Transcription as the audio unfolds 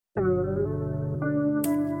Yeah,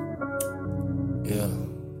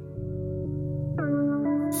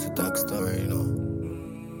 it's a dark story,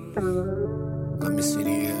 Got me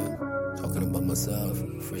sitting here, talking about myself,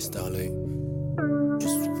 freestyling,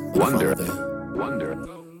 just wonder.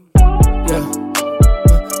 Yeah,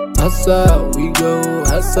 outside we go,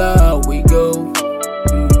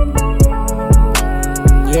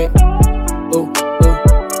 yeah, oh,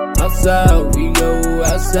 outside we go,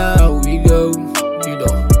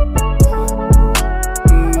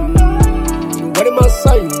 What am I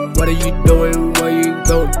saying? What are you doing? Where you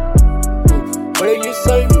going? What are you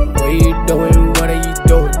saying? What are you doing? What are you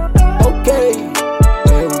doing? Okay.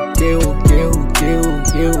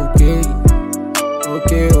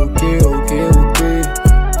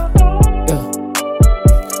 Yeah.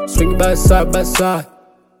 Swing by side.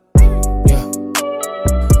 Yeah.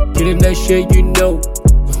 Getting that shit,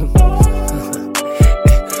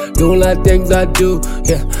 Doing like things I do,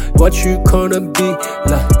 yeah. What you gonna be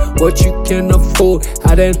like? What you can afford?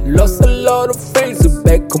 I done lost a lot of friends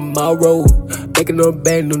back on my road, making a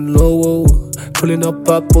band on low, pulling up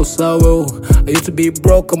for sorrow. I used to be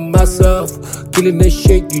broke on myself, killing that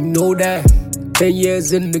shit, that. 10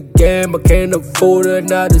 years in the game, I can't afford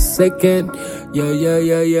another second. Yeah.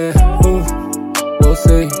 We'll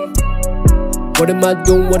see. What am I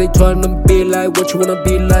doing? What they trying to be like? What you wanna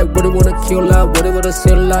be like? What they wanna kill like? What they wanna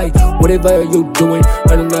say like? Whatever you doing,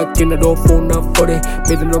 I'm knocking the door for now 40.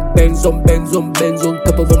 Making up bands on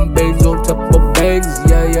top of them bands on top of bands.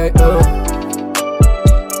 Yeah.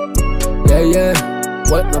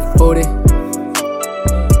 What not 40?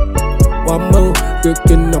 One more, you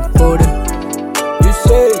can afford it. You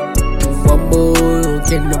say one more, you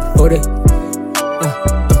can afford it.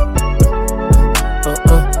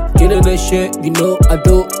 Getting that shit, I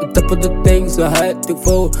do. On top of the things I had to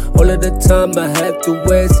fold. All of the time I had to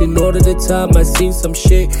waste. In all of the time I seen some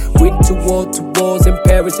shit. Went to walls in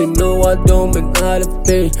Paris. I don't make all of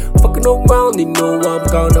it. Fucking around, I'm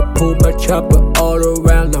gonna pull my chopper all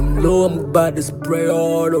around. I'm about to spray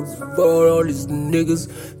all over all these niggas.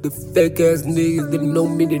 The fake ass niggas, they know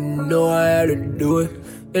me, they know how to do it.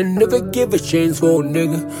 And never give a chance for a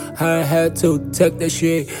nigga. I had to take that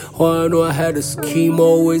shit. I know I had a scheme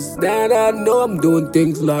always. That I know I'm doing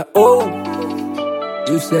things like, oh,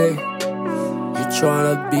 you say you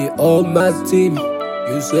tryna be on my team.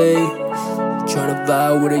 You say you tryna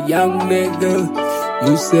vibe with a young nigga.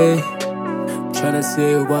 You say tryna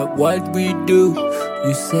say what we do.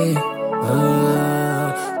 You say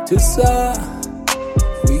to side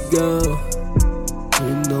we go.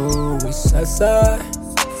 We side.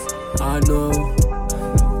 I know,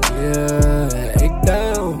 yeah, it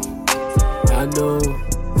down. I know,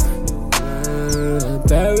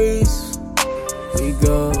 Paris, we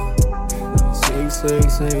go. Sing,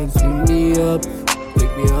 pick me up,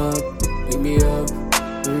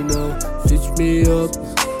 switch me up,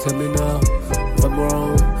 tell me now if I'm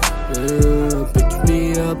wrong. Pitch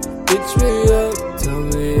me up, tell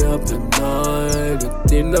me up tonight. The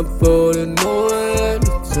thing I'm falling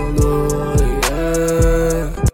on, so no.